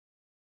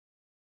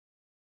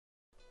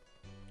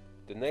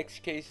The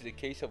next case is a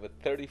case of a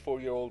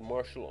 34-year-old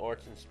martial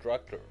arts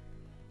instructor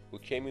who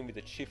came in with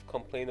a chief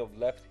complaint of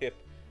left hip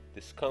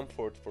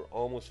discomfort for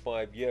almost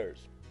 5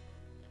 years.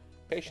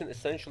 Patient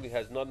essentially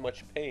has not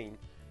much pain,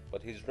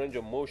 but his range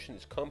of motion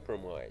is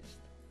compromised.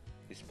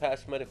 His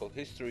past medical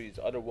history is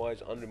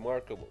otherwise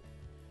unremarkable,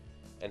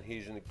 and he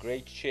is in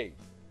great shape.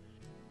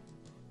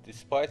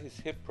 Despite his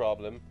hip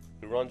problem,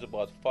 he runs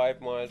about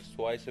 5 miles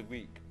twice a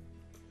week.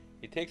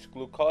 He takes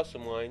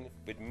glucosamine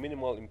with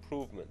minimal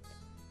improvement.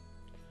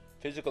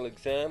 Physical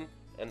exam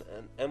and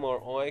an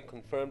MRI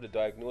confirmed the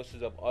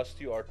diagnosis of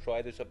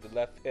osteoarthritis of the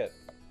left hip.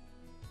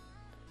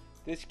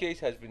 This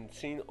case has been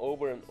seen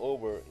over and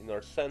over in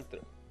our center.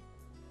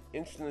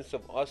 Incidence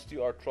of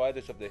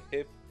osteoarthritis of the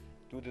hip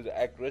due to the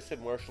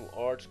aggressive martial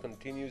arts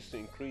continues to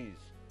increase.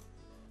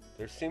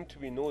 There seem to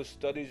be no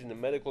studies in the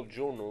medical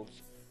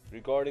journals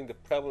regarding the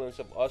prevalence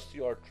of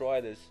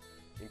osteoarthritis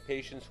in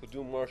patients who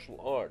do martial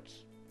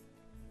arts.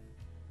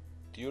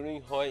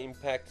 During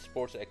high-impact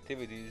sports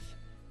activities,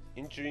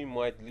 injury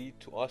might lead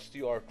to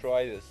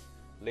osteoarthritis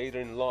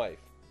later in life.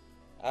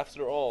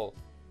 After all,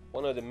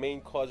 one of the main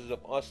causes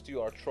of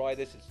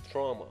osteoarthritis is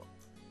trauma.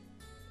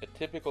 A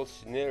typical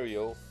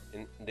scenario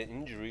in the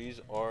injuries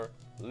are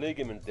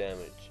ligament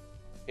damage.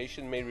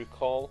 Patient may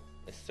recall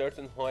a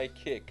certain high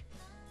kick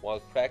while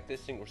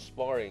practicing or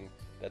sparring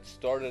that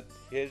started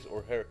his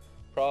or her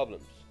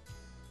problems.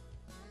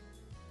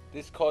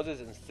 This causes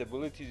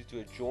instability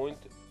to a joint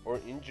or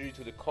injury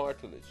to the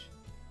cartilage.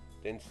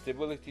 The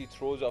instability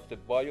throws off the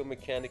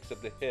biomechanics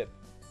of the hip,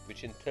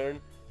 which in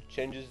turn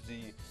changes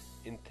the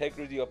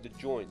integrity of the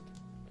joint.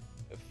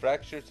 A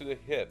fracture to the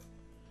hip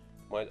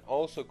might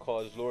also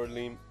cause lower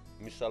limb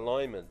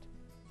misalignment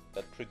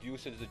that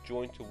produces the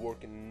joint to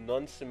work in a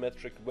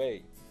non-symmetric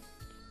way,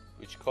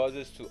 which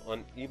causes to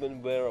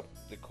uneven wear of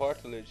the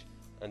cartilage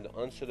and the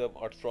onset of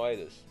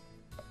arthritis.